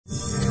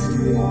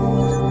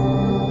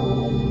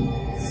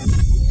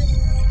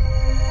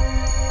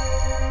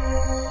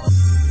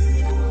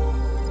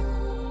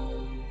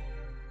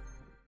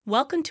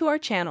Welcome to our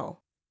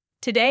channel.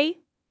 Today,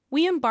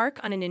 we embark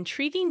on an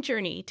intriguing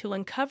journey to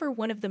uncover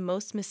one of the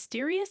most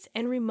mysterious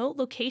and remote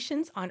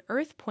locations on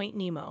Earth, Point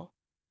Nemo.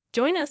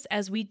 Join us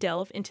as we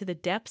delve into the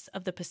depths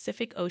of the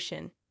Pacific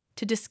Ocean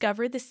to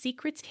discover the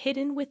secrets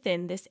hidden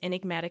within this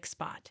enigmatic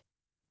spot.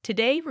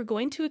 Today, we're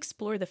going to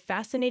explore the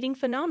fascinating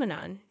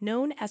phenomenon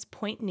known as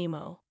Point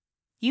Nemo.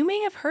 You may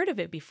have heard of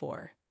it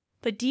before,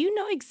 but do you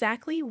know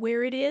exactly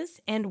where it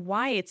is and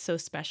why it's so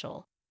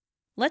special?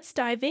 Let's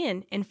dive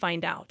in and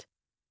find out.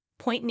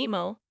 Point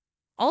Nemo,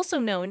 also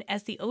known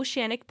as the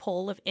oceanic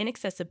pole of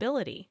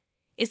inaccessibility,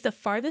 is the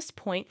farthest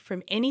point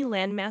from any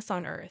landmass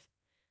on Earth.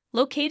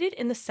 Located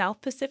in the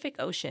South Pacific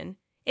Ocean,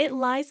 it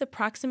lies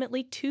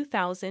approximately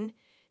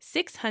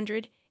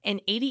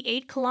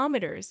 2,688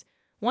 kilometers,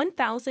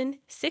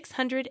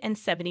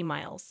 1,670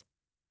 miles,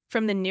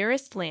 from the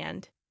nearest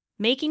land,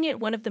 making it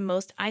one of the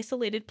most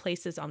isolated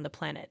places on the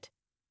planet.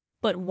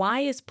 But why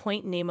is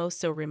Point Nemo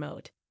so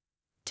remote?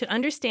 To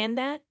understand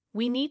that,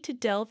 we need to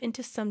delve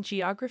into some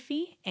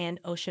geography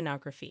and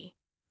oceanography.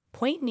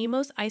 Point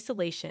Nemo's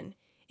isolation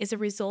is a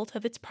result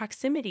of its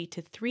proximity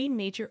to three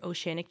major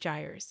oceanic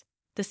gyres: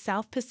 the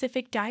South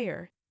Pacific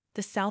Gyre,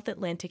 the South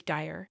Atlantic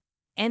Gyre,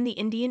 and the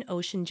Indian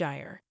Ocean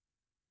Gyre.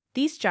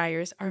 These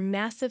gyres are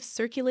massive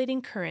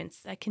circulating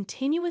currents that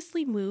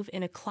continuously move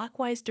in a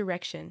clockwise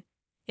direction,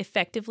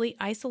 effectively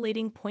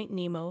isolating Point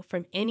Nemo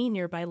from any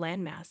nearby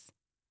landmass.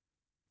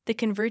 The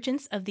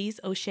convergence of these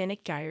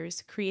oceanic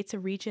gyres creates a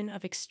region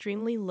of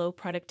extremely low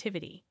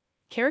productivity,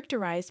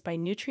 characterized by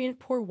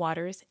nutrient-poor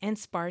waters and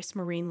sparse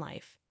marine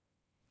life.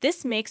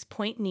 This makes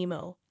Point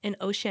Nemo an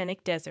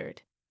oceanic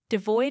desert,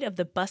 devoid of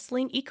the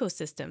bustling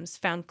ecosystems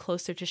found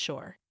closer to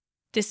shore.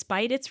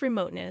 Despite its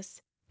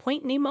remoteness,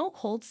 Point Nemo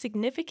holds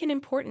significant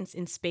importance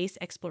in space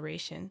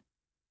exploration.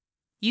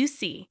 You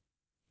see,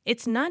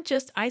 it's not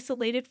just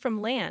isolated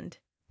from land,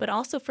 but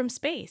also from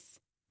space.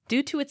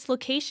 Due to its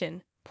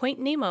location, Point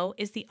Nemo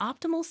is the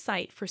optimal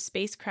site for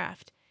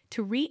spacecraft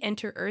to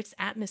re-enter Earth's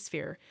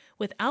atmosphere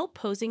without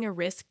posing a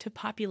risk to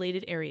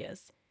populated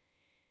areas.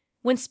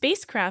 When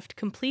spacecraft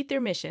complete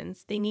their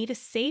missions, they need a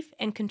safe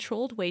and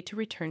controlled way to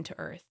return to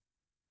Earth.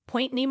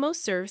 Point Nemo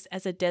serves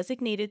as a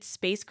designated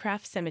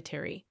spacecraft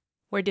cemetery,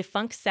 where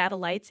defunct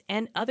satellites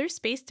and other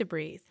space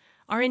debris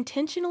are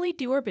intentionally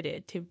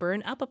deorbited to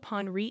burn up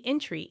upon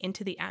re-entry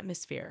into the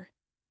atmosphere.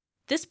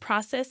 This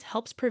process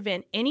helps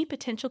prevent any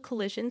potential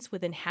collisions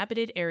with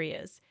inhabited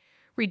areas,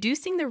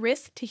 reducing the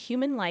risk to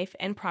human life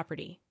and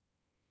property.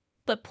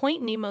 But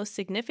Point Nemo's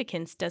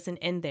significance doesn't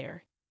end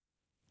there.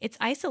 Its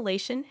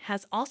isolation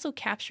has also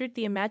captured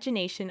the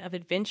imagination of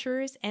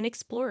adventurers and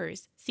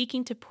explorers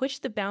seeking to push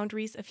the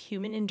boundaries of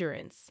human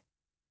endurance.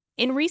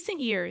 In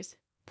recent years,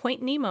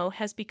 Point Nemo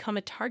has become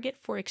a target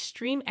for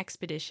extreme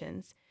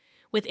expeditions,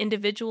 with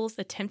individuals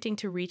attempting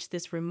to reach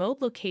this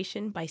remote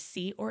location by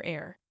sea or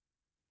air.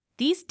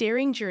 These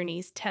daring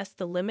journeys test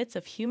the limits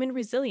of human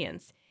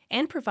resilience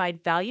and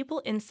provide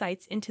valuable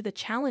insights into the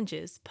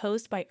challenges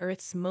posed by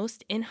Earth's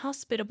most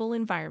inhospitable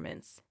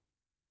environments.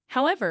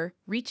 However,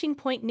 reaching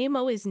Point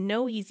Nemo is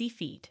no easy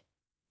feat.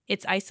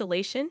 Its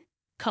isolation,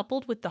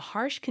 coupled with the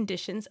harsh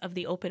conditions of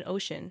the open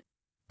ocean,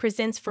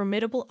 presents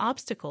formidable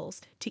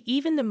obstacles to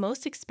even the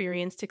most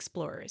experienced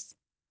explorers.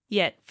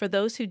 Yet, for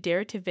those who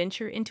dare to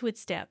venture into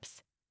its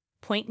depths,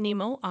 Point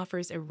Nemo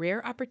offers a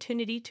rare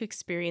opportunity to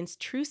experience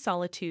true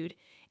solitude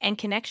and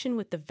connection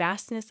with the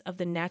vastness of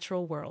the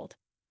natural world.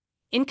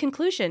 In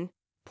conclusion,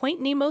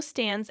 Point Nemo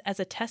stands as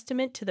a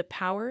testament to the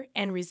power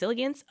and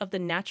resilience of the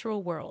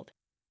natural world.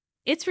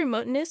 Its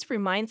remoteness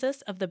reminds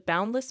us of the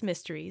boundless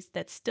mysteries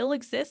that still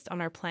exist on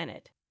our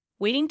planet,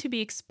 waiting to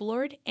be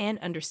explored and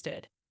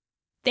understood.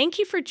 Thank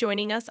you for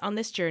joining us on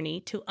this journey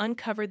to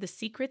uncover the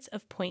secrets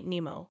of Point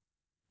Nemo.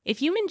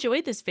 If you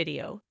enjoyed this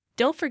video,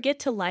 don't forget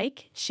to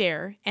like,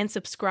 share, and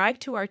subscribe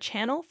to our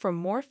channel for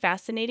more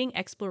fascinating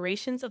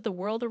explorations of the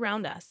world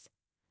around us.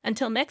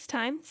 Until next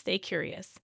time, stay curious.